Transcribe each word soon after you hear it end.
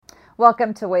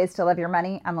Welcome to Ways to Love Your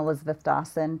Money. I'm Elizabeth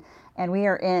Dawson, and we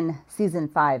are in season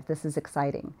 5. This is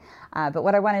exciting. But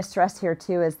what I want to stress here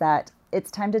too is that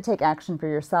it's time to take action for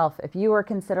yourself. If you are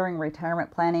considering retirement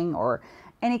planning or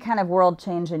any kind of world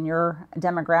change in your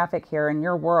demographic here in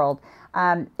your world,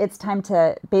 it's time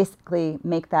to basically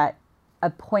make that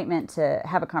appointment to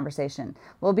have a conversation.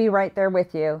 We'll be right there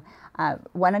with you.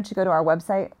 Why don't you go to our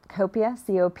website, Copia,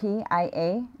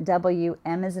 COPIAWM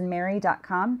as in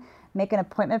Mary.com. Make an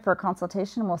appointment for a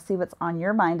consultation. We'll see what's on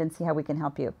your mind and see how we can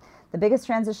help you. The biggest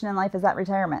transition in life is that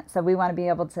retirement. So we want to be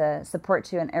able to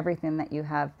support you in everything that you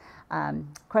have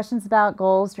questions about,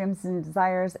 goals, dreams, and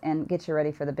desires, and get you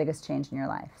ready for the biggest change in your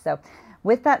life. So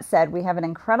with that said, we have an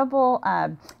incredible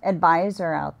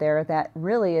advisor out there that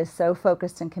really is so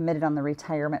focused and committed on the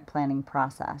retirement planning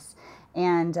process.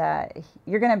 And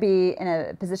you're going to be in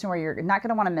a position where you're not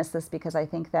going to want to miss this, because I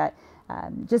think that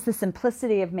just the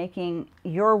simplicity of making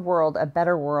your world a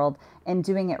better world and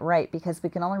doing it right, because we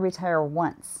can only retire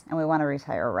once and we want to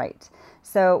retire right.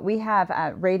 So we have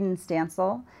Radon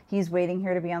Stansel. He's waiting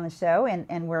here to be on the show,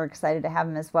 and we're excited to have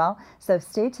him as well. So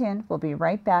stay tuned. We'll be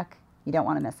right back. You don't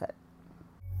want to miss it.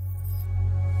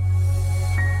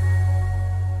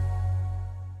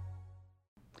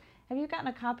 Have you gotten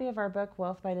a copy of our book,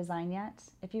 Wealth by Design, yet?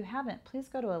 If you haven't, please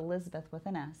go to Elizabeth with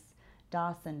an S,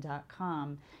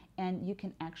 Dawson.com, and you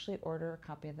can actually order a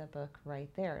copy of the book right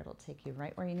there. It'll take you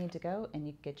right where you need to go, and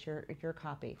you get your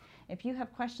copy. If you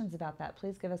have questions about that,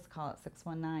 please give us a call at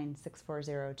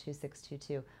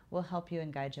 619-640-2622. We'll help you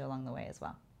and guide you along the way as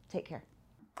well. Take care.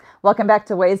 Welcome back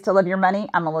to Ways to Love Your Money.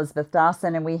 I'm Elizabeth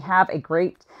Dawson, and we have a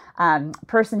great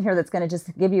person here that's going to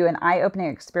just give you an eye-opening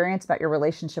experience about your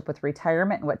relationship with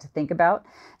retirement and what to think about.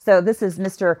 So this is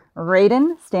Mr.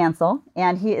 Radon Stansel,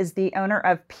 and he is the owner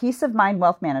of Peace of Mind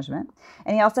Wealth Management.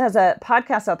 And he also has a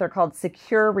podcast out there called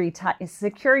Secure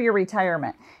Your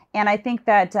Retirement. And I think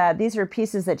that these are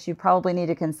pieces that you probably need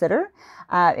to consider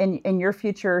in your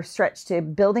future stretch to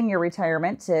building your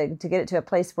retirement, to get it to a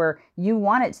place where you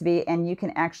want it to be and you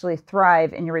can actually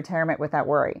thrive in your retirement without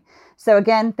worry. So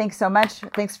again, thanks so much.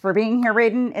 Thanks for being here,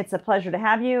 Radon. It's a pleasure to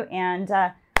have you, and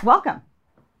welcome.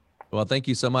 Well, thank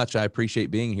you so much. I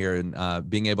appreciate being here and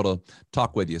being able to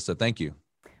talk with you. So thank you.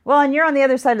 Well, and you're on the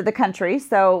other side of the country.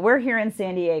 So we're here in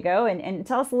San Diego, and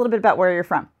tell us a little bit about where you're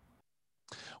from.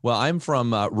 Well, I'm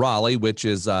from Raleigh, which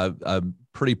is a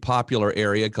pretty popular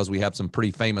area because we have some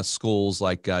pretty famous schools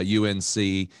like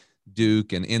UNC,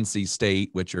 Duke, and NC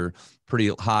State, which are pretty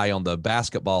high on the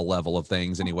basketball level of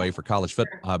things anyway, for college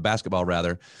basketball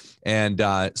rather. And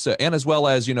and as well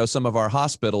as, some of our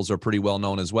hospitals are pretty well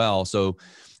known as well. So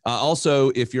also,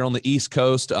 if you're on the East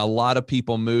Coast, a lot of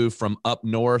people move from up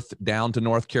north down to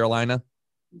North Carolina.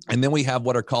 And then we have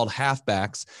what are called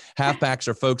halfbacks. Halfbacks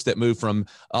are folks that move from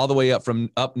all the way up from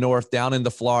up north down into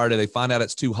Florida. They find out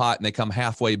it's too hot and they come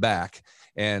halfway back.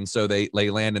 And so they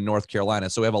land in North Carolina.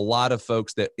 So we have a lot of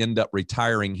folks that end up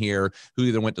retiring here who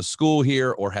either went to school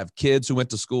here or have kids who went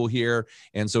to school here.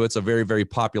 And so it's a very, very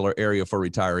popular area for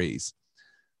retirees.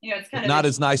 It's kind of not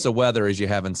as nice a weather as you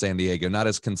have in San Diego, not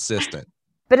as consistent.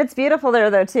 But it's beautiful there,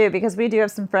 though, too, because we do have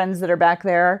some friends that are back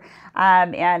there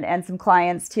and some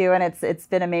clients, too. And it's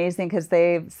been amazing because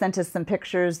they've sent us some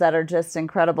pictures that are just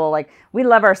incredible. Like, we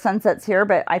love our sunsets here,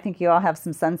 but I think you all have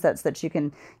some sunsets that you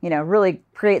can, really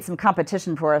create some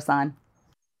competition for us on.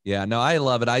 Yeah, no, I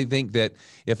love it. I think that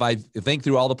if I think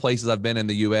through all the places I've been in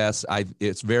the U.S.,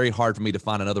 it's very hard for me to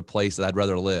find another place that I'd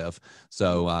rather live.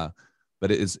 So,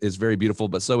 but it's very beautiful,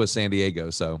 but so is San Diego.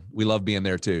 So we love being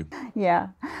there too. Yeah.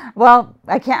 Well,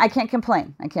 I can't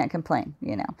complain.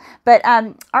 But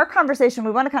our conversation,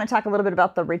 we want to kind of talk a little bit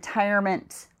about the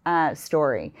retirement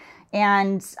story.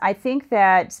 And I think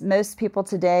that most people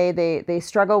today, they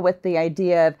struggle with the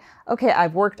idea of, okay,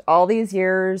 I've worked all these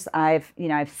years, I've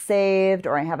saved,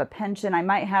 or I have a pension, I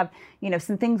might have,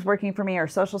 some things working for me or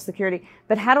Social Security,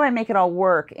 but how do I make it all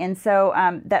work? And so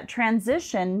that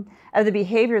transition of the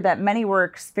behavior that money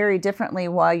works very differently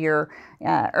while you're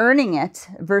earning it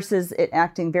versus it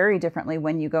acting very differently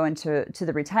when you go into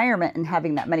the retirement and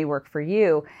having that money work for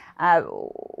you.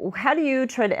 How do you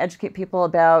try to educate people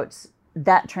about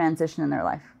that transition in their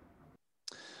life?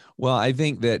 Well, I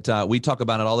think that we talk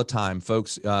about it all the time.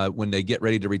 Folks, when they get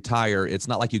ready to retire, it's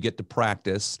not like you get to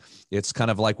practice. It's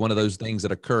kind of like one of those things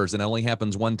that occurs, and it only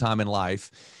happens one time in life.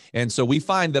 And so we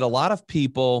find that a lot of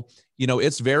people,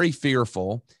 it's very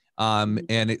fearful and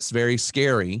it's very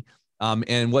scary.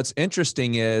 And what's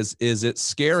interesting is it's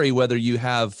scary whether you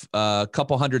have a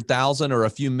couple $100,000 or a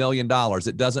few $1 million.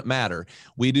 It doesn't matter.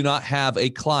 We do not have a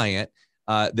client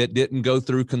that didn't go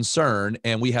through concern.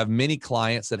 And we have many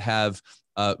clients that have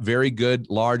very good,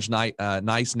 large,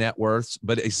 nice net worths,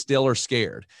 but they still are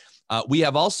scared. We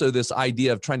have also this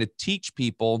idea of trying to teach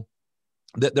people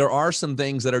that there are some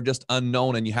things that are just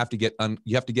unknown, and you have to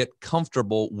get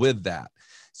comfortable with that.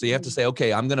 So you have to say,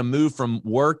 okay, I'm going to move from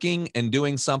working and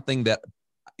doing something that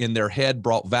in their head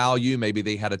brought value. Maybe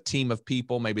they had a team of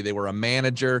people. Maybe they were a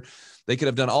manager. They could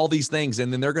have done all these things.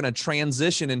 And then they're going to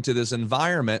transition into this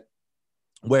environment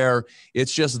where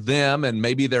it's just them and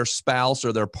maybe their spouse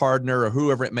or their partner or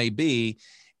whoever it may be.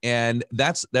 And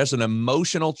there's an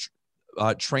emotional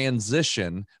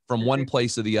transition from one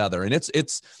place to the other. And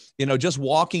it's just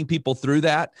walking people through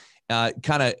that,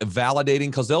 kind of validating,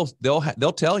 because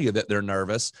they'll tell you that they're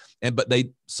nervous, but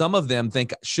some of them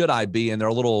think, should I be? And they're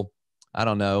a little, I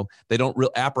don't know, they don't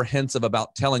real apprehensive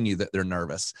about telling you that they're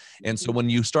nervous. And so when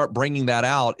you start bringing that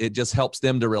out, it just helps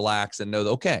them to relax and know that,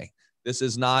 okay, this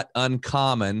is not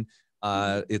uncommon.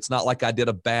 It's not like I did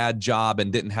a bad job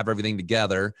and didn't have everything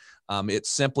together. It's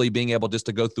simply being able just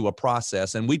to go through a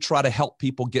process. And we try to help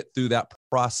people get through that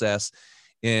process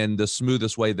in the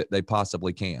smoothest way that they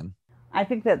possibly can. I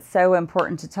think that's so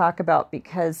important to talk about,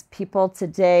 because people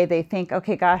today, they think,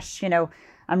 okay, gosh,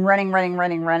 I'm running.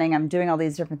 I'm doing all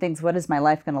these different things. What is my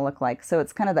life going to look like? So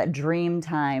it's kind of that dream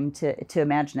time to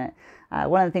imagine it.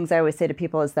 One of the things I always say to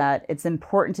people is that it's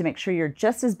important to make sure you're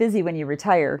just as busy when you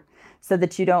retire, so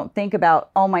that you don't think about,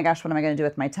 oh my gosh, what am I going to do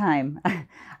with my time?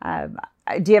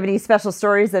 Do you have any special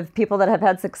stories of people that have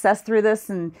had success through this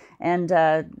and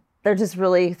they're just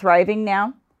really thriving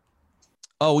now?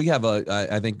 Oh, we have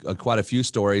I think quite a few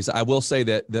stories. I will say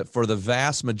that for the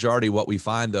vast majority, what we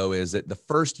find though is that the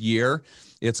first year,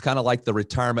 it's kind of like the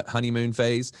retirement honeymoon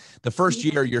phase. The first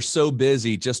year, you're so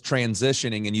busy just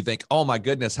transitioning, and you think, oh my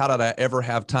goodness, how did I ever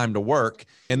have time to work?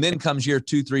 And then comes year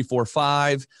 2, 3, 4,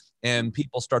 5, and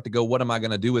people start to go, what am I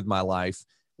going to do with my life?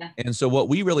 Yeah. And so what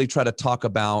we really try to talk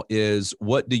about is,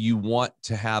 what do you want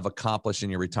to have accomplished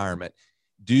in your retirement?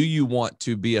 Do you want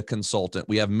to be a consultant?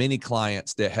 We have many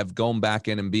clients that have gone back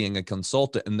in and being a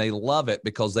consultant, and they love it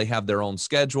because they have their own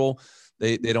schedule.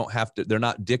 They don't have to, they're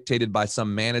not dictated by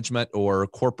some management or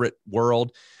corporate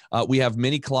world. We have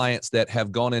many clients that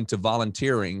have gone into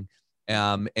volunteering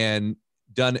and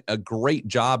done a great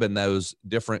job in those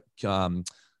different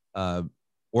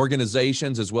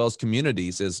organizations as well as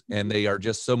communities, and they are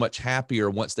just so much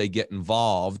happier once they get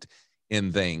involved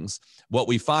in things. What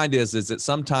we find is that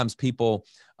sometimes people,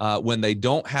 when they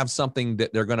don't have something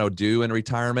that they're going to do in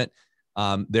retirement,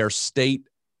 their state,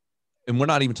 and we're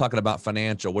not even talking about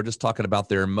financial, we're just talking about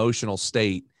their emotional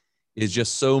state, is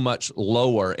just so much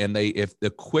lower. And if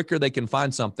the quicker they can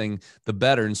find something, the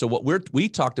better. And so what we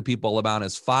talk to people about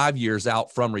is 5 years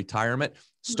out from retirement,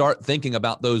 start thinking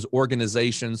about those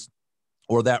organizations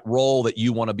or that role that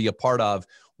you want to be a part of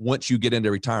once you get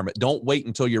into retirement. Don't wait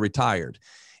until you're retired.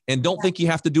 And don't think you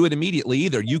have to do it immediately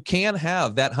either. You can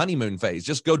have that honeymoon phase.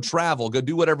 Just go travel, go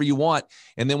do whatever you want.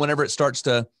 And then whenever it starts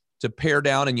to pare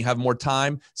down and you have more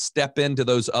time, step into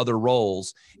those other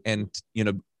roles and,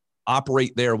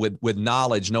 operate there with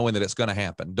knowledge, knowing that it's going to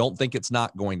happen. Don't think it's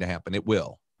not going to happen. It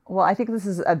will. Well, I think this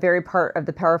is a very part of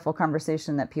the powerful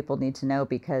conversation that people need to know,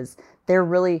 because they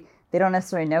don't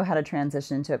necessarily know how to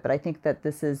transition into it. But I think that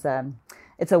this is,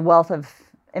 it's a wealth of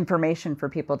information for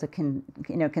people to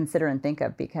consider and think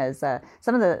of, because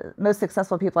some of the most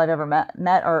successful people I've ever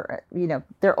met are,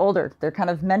 they're older, they're kind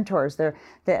of mentors.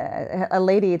 A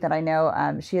lady that I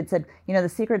know, she had said, the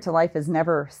secret to life is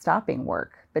never stopping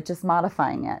work, but just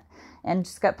modifying it. And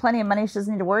she's got plenty of money, she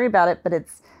doesn't need to worry about it, but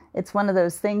it's one of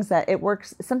those things that it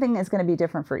works, something is going to be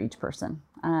different for each person.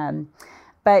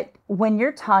 But when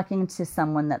you're talking to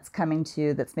someone that's coming to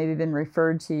you, that's maybe been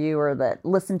referred to you or that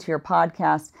listened to your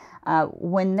podcast,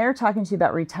 when they're talking to you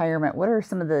about retirement, what are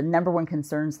some of the number one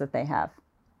concerns that they have?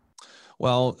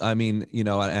 Well, I mean,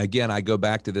 again, I go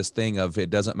back to this thing of,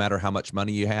 it doesn't matter how much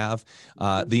money you have.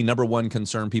 The number one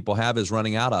concern people have is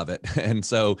running out of it. And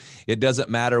so it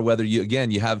doesn't matter whether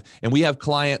you have, and we have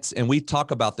clients, and we talk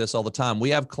about this all the time.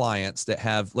 We have clients that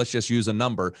have, let's just use a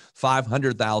number,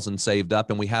 500,000 saved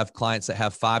up. And we have clients that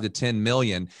have 5 to 10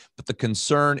 million, but the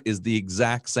concern is the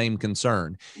exact same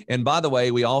concern. And by the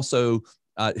way, we also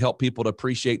help people to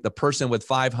appreciate the person with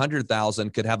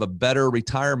 500,000 could have a better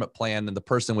retirement plan than the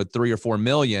person with 3 or 4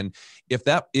 million.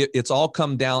 It all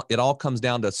comes down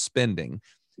to spending.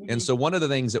 Mm-hmm. And so one of the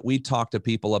things that we talk to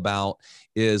people about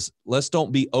is, let's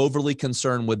don't be overly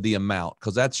concerned with the amount,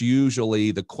 because that's usually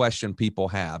the question people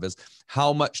have is,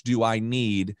 how much do I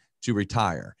need to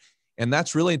retire? And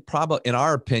that's really probably, in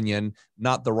our opinion,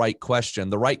 not the right question.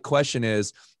 The right question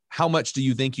is, how much do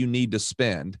you think you need to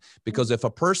spend? Because if a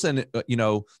person,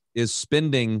 is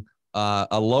spending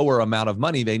a lower amount of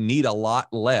money. They need a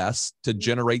lot less to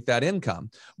generate that income.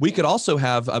 We could also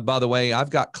have, by the way, I've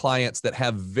got clients that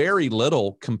have very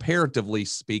little, comparatively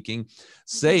speaking,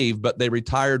 saved, but they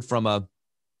retired from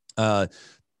a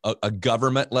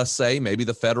government, let's say, maybe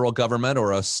the federal government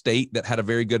or a state that had a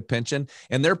very good pension,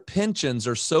 and their pensions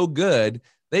are so good,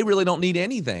 they really don't need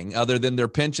anything other than their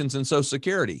pensions and Social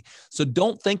Security. So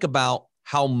don't think about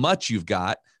how much you've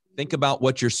got. Think about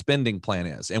what your spending plan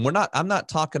is. And I'm not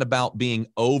talking about being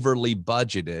overly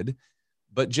budgeted,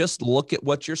 but just look at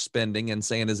what you're spending and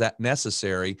saying, is that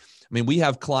necessary? I mean, we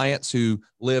have clients who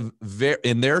live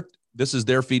this is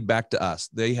their feedback to us.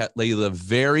 They live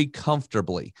very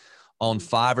comfortably on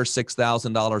 $5,000 or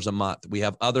 $6,000 a month. We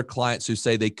have other clients who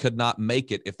say they could not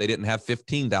make it if they didn't have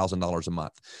 $15,000 a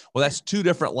month. Well, that's two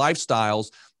different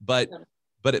lifestyles, but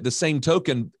at the same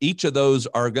token, each of those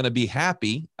are going to be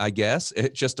happy, I guess.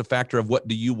 It's just a factor of what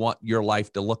do you want your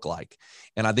life to look like?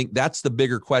 And I think that's the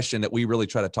bigger question that we really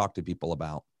try to talk to people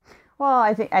about. Well,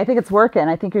 I think it's working.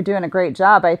 I think you're doing a great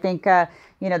job. I think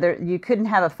you couldn't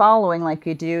have a following like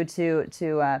you do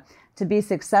to be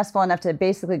successful enough to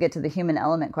basically get to the human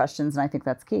element questions, and I think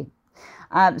that's key.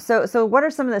 So what are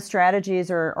some of the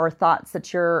strategies or thoughts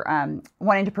that you're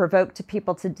wanting to provoke to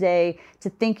people today to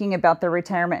thinking about their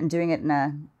retirement and doing it in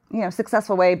a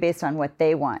successful way based on what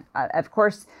they want? Of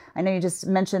course, I know you just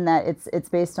mentioned that it's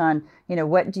based on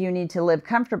what do you need to live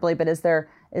comfortably, but is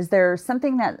there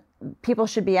something that people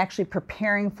should be actually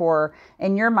preparing for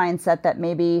in your mindset that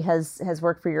maybe has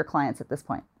worked for your clients at this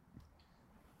point?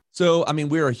 So, I mean,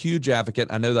 we're a huge advocate.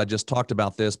 I know that I just talked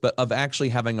about this, but of actually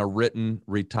having a written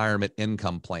retirement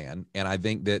income plan. And I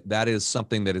think that is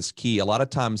something that is key. A lot of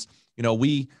times, a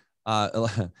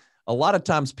lot of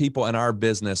times people in our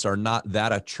business are not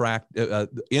that attractive.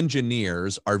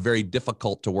 Engineers are very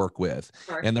difficult to work with.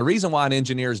 Sure. And the reason why an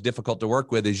engineer is difficult to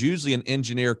work with is usually an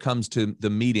engineer comes to the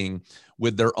meeting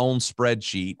with their own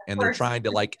spreadsheet and they're trying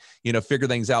to figure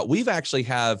things out. We've actually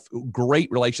have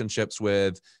great relationships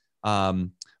with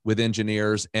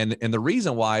engineers. And the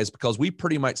reason why is because we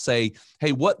pretty much say,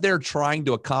 hey, what they're trying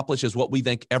to accomplish is what we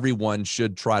think everyone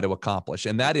should try to accomplish.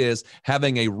 And that is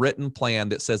having a written plan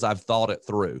that says, I've thought it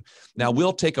through. Now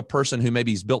we'll take a person who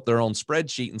maybe's built their own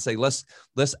spreadsheet and say, let's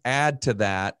add to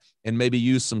that and maybe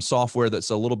use some software that's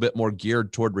a little bit more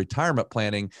geared toward retirement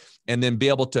planning and then be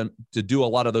able to do a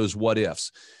lot of those what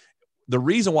ifs. The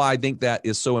reason why I think that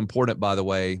is so important, by the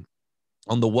way,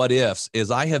 on the what ifs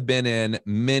is I have been in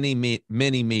many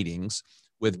meetings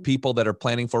with people that are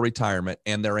planning for retirement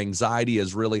and their anxiety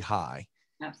is really high.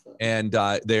 Absolutely. And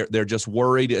they're just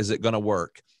worried, is it going to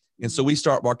work? And so we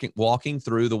start walking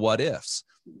through the what ifs.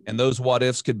 And those what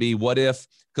ifs could be what if,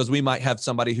 because we might have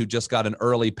somebody who just got an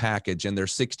early package and they're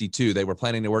 62, they were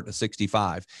planning to work to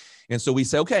 65. And so we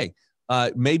say, okay,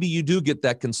 maybe you do get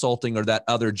that consulting or that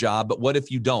other job, but what if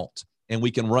you don't? And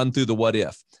we can run through the what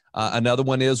if. Another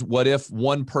one is, what if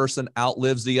one person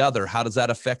outlives the other? How does that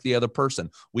affect the other person?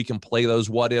 We can play those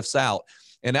what ifs out.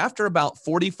 And after about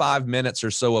 45 minutes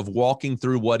or so of walking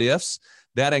through what ifs,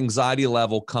 that anxiety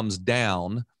level comes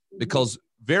down because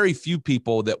very few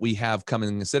people that we have coming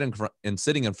and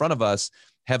sitting in front of us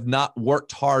have not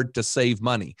worked hard to save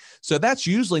money. So that's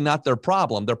usually not their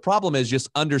problem. Their problem is just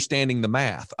understanding the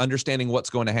math, understanding what's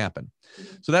going to happen.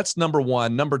 So that's number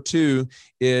one. Number two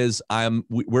is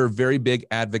we're very big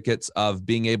advocates of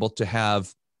being able to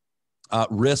have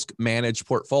risk managed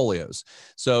portfolios.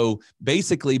 So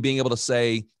basically being able to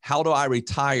say, how do I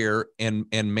retire and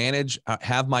manage,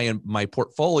 have my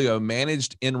portfolio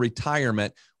managed in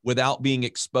retirement without being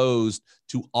exposed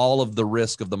to all of the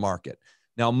risk of the market?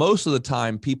 Now, most of the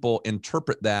time people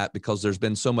interpret that, because there's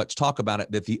been so much talk about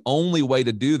it, that the only way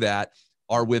to do that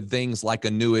are with things like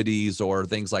annuities or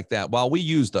things like that. While we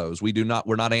use those, we're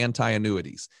not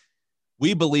anti-annuities.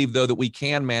 We believe, though, that we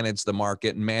can manage the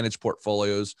market and manage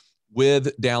portfolios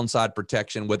with downside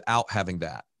protection without having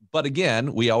that. But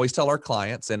again, we always tell our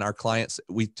clients,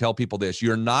 we tell people this: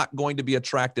 you're not going to be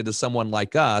attracted to someone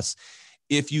like us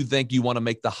if you think you want to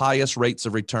make the highest rates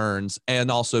of returns and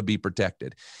also be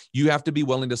protected. You have to be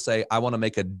willing to say, I want to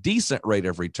make a decent rate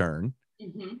of return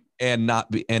and not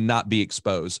be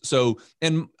exposed. So,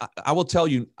 and I will tell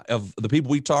you, of the people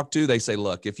we talk to, they say,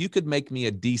 look, if you could make me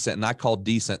a decent, and I call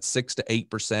decent 6 to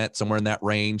 8%, somewhere in that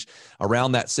range,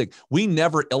 around that 6. We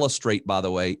never illustrate, by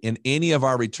the way, in any of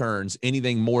our returns,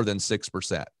 anything more than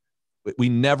 6%. We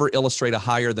never illustrate a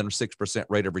higher than a 6%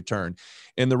 rate of return.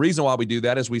 And the reason why we do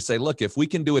that is we say, look, if we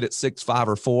can do it at 6, 5,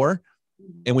 or 4,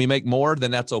 and we make more,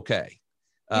 then that's okay.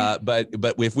 But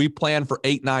if we plan for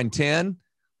 8, 9, 10,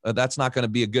 that's not going to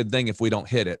be a good thing if we don't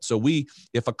hit it. So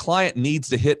if a client needs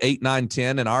to hit 8, 9,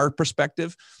 10, in our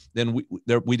perspective, then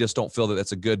we just don't feel that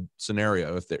that's a good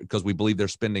scenario because we believe they're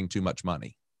spending too much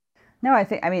money. No,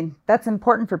 I mean, that's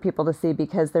important for people to see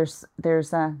because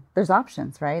there's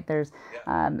options, right?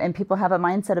 And people have a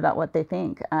mindset about what they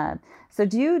think. So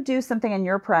do you do something in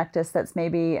your practice that's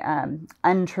maybe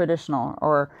untraditional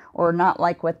or not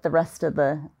like what the rest of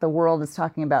the world is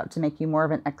talking about to make you more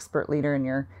of an expert leader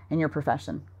in your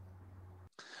profession?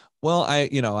 Well, I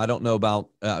don't know about,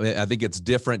 I think it's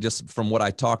different just from what I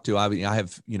talk to. I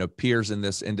have, peers in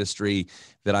this industry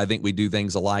that I think we do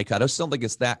things alike. I just don't think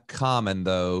it's that common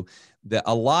though, that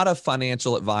a lot of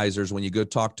financial advisors, when you go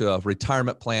talk to a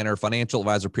retirement planner, financial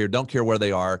advisor peer, don't care where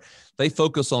they are, they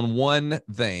focus on one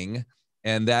thing,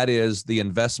 and that is the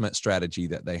investment strategy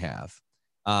that they have.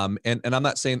 And I'm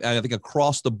not saying, I think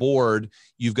across the board,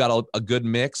 you've got a good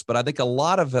mix, but I think a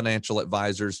lot of financial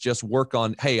advisors just work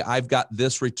on, hey, I've got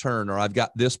this return or I've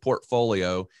got this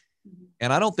portfolio.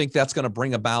 And I don't think that's going to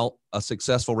bring about a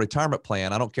successful retirement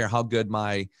plan. I don't care how good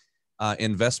my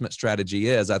investment strategy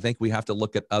is. I think we have to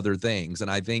look at other things. And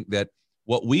I think that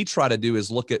what we try to do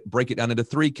is break it down into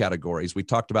three categories. We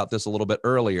talked about this a little bit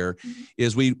earlier,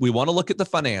 is we want to look at the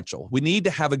financial. We need to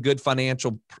have a good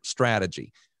financial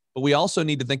strategy. But we also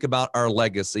need to think about our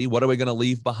legacy. What are we going to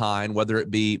leave behind, whether it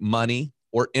be money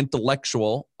or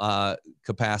intellectual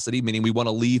capacity, meaning we want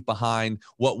to leave behind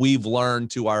what we've learned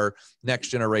to our next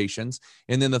generations.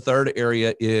 And then the third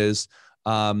area is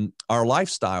our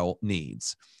lifestyle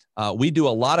needs. We do a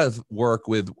lot of work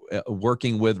with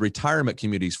working with retirement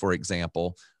communities, for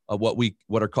example,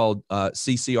 what are called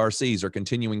CCRCs or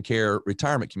continuing care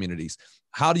retirement communities.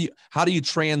 How do you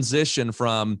transition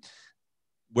from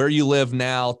where you live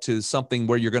now to something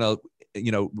where you're going to,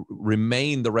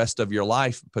 remain the rest of your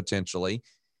life potentially?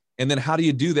 And then how do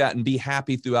you do that and be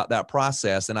happy throughout that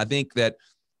process? And I think that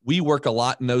we work a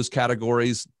lot in those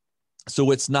categories.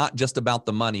 So it's not just about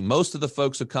the money. Most of the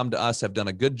folks who come to us have done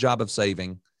a good job of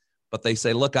saving, but they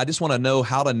say, look, I just want to know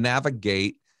how to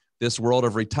navigate this world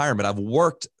of retirement. I've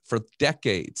worked for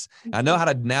decades. I know how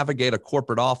to navigate a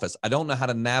corporate office. I don't know how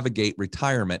to navigate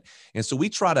retirement. And so we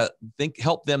try to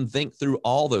help them think through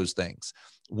all those things.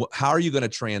 How are you going to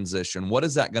transition? What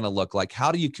is that going to look like?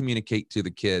 How do you communicate to the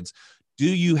kids?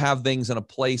 Do you have things in a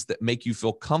place that make you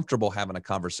feel comfortable having a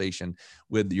conversation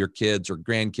with your kids or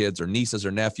grandkids or nieces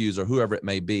or nephews or whoever it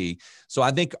may be? So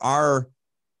I think our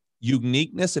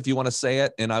uniqueness, if you want to say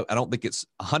it, and I don't think it's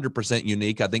 100%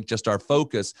 unique. I think just our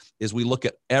focus is we look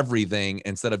at everything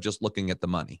instead of just looking at the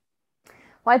money.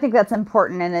 Well, I think that's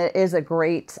important, and it is a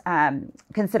great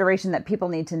consideration that people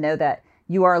need to know that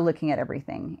you are looking at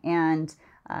everything. And,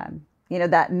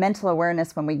 that mental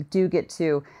awareness when we do get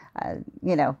to,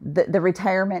 the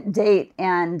retirement date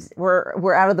and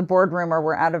we're out of the boardroom or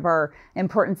we're out of our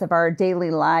importance of our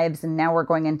daily lives. And now we're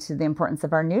going into the importance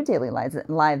of our new daily lives.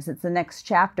 It's the next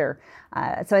chapter.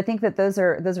 So I think that those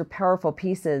are powerful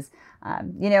pieces.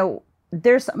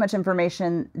 There's so much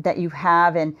information that you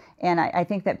have. And I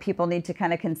think that people need to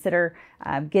kind of consider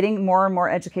getting more and more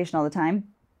education all the time.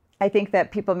 I think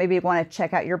that people maybe want to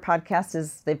check out your podcast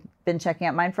as they've been checking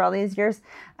out mine for all these years.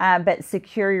 But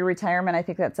Secure Your Retirement, I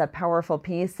think that's a powerful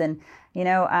piece. And,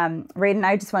 Radon,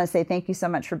 I just want to say thank you so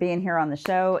much for being here on the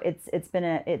show. It's been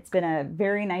a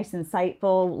very nice,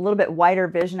 insightful, a little bit wider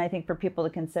vision, I think, for people to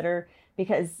consider,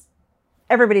 because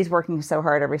everybody's working so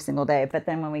hard every single day. But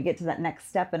then when we get to that next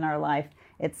step in our life,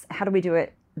 it's how do we do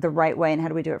it the right way and how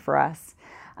do we do it for us?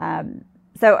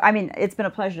 So, it's been a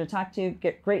pleasure to talk to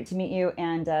you. Great to meet you.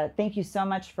 And thank you so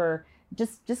much for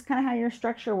just kind of how your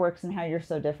structure works and how you're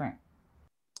so different.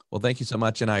 Well, thank you so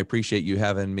much. And I appreciate you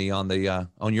having me on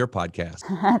on your podcast.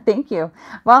 Thank you.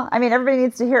 Well, everybody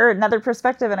needs to hear another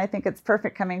perspective, and I think it's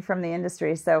perfect coming from the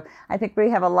industry. So I think we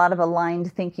have a lot of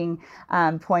aligned thinking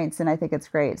points, and I think it's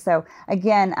great. So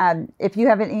again, if you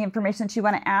have any information that you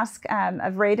want to ask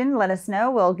of Radon, let us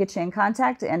know. We'll get you in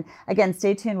contact. And again,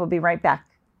 stay tuned. We'll be right back.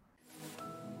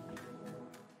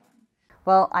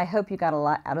 Well, I hope you got a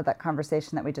lot out of that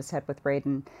conversation that we just had with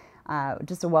Radon.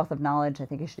 Just a wealth of knowledge. I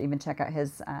think you should even check out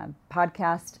his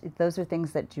podcast. Those are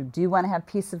things that you do want to have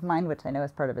peace of mind, which I know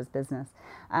is part of his business.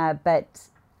 But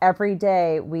every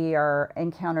day we are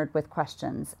encountered with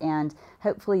questions, and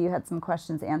hopefully you had some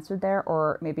questions answered there,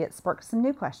 or maybe it sparked some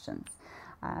new questions.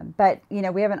 But,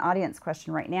 we have an audience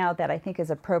question right now that I think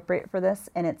is appropriate for this,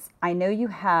 and it's, I know you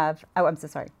have, I'm so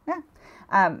sorry.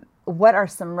 Yeah. What are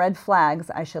some red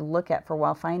flags I should look at for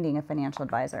while finding a financial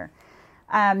advisor?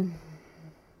 The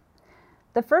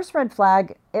first red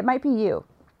flag, it might be you.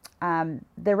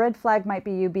 The red flag might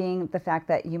be you being the fact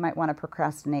that you might want to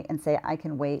procrastinate and say, I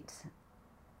can wait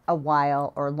a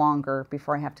while or longer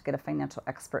before I have to get a financial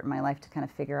expert in my life to kind of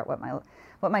figure out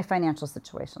what my financial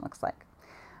situation looks like.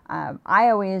 I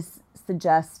always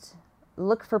suggest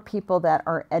look for people that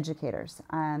are educators.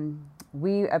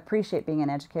 We appreciate being an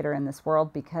educator in this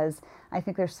world because I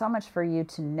think there's so much for you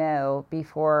to know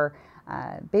before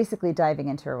basically diving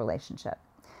into a relationship.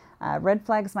 Red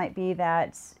flags might be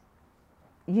that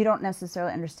you don't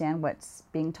necessarily understand what's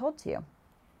being told to you.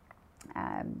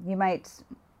 You might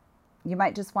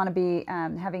just want to be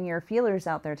having your feelers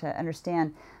out there to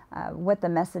understand what the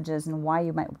message is and why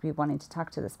you might be wanting to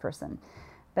talk to this person.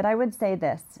 But I would say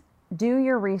this, do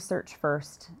your research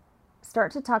first.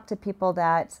 Start to talk to people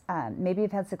that maybe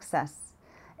have had success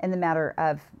in the matter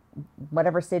of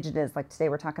whatever stage it is. Like today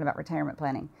we're talking about retirement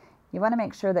planning. You want to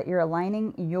make sure that you're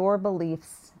aligning your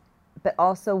beliefs, but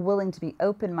also willing to be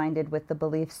open-minded with the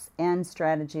beliefs and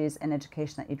strategies and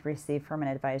education that you'd receive from an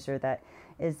advisor that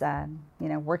is,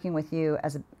 working with you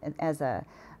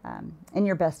in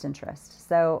your best interest.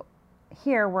 So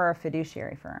here we're a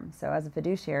fiduciary firm. So as a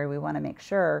fiduciary, we want to make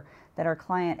sure that our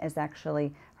client is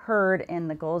actually heard and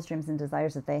the goals, dreams, and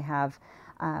desires that they have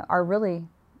are really,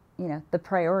 the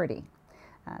priority.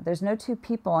 There's no two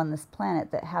people on this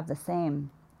planet that have the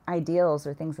same ideals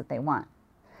or things that they want.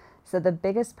 So the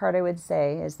biggest part I would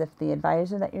say is if the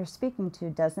advisor that you're speaking to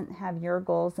doesn't have your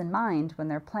goals in mind when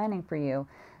they're planning for you,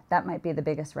 that might be the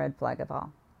biggest red flag of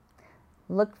all.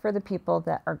 Look for the people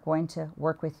that are going to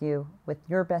work with you with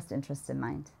your best interests in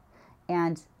mind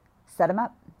and set them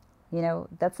up.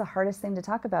 That's the hardest thing to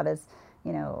talk about is,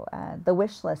 the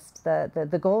wish list,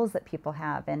 the goals that people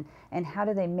have and how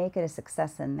do they make it a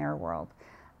success in their world.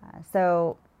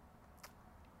 So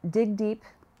dig deep,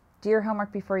 do your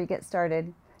homework before you get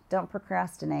started. Don't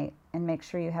procrastinate, and make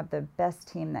sure you have the best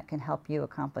team that can help you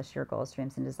accomplish your goals,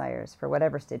 dreams, and desires for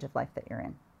whatever stage of life that you're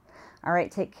in. All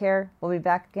right, take care. We'll be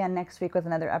back again next week with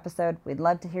another episode. We'd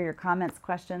love to hear your comments,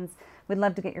 questions. We'd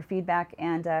love to get your feedback.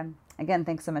 And again,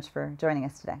 thanks so much for joining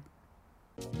us today.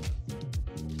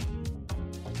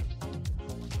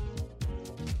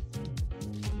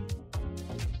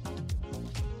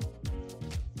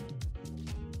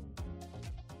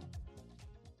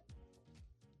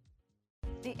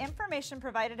 The information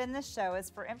provided in this show is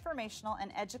for informational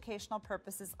and educational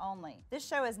purposes only. This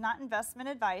show is not investment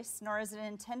advice, nor is it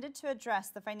intended to address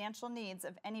the financial needs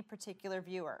of any particular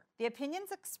viewer. The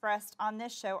opinions expressed on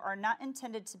this show are not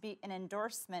intended to be an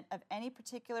endorsement of any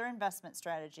particular investment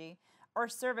strategy or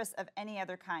service of any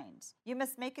other kind. You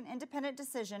must make an independent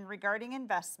decision regarding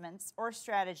investments or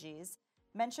strategies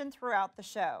mentioned throughout the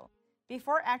show.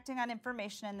 Before acting on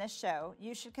information in this show,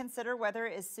 you should consider whether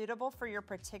it is suitable for your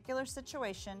particular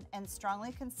situation and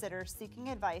strongly consider seeking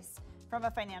advice from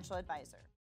a financial advisor.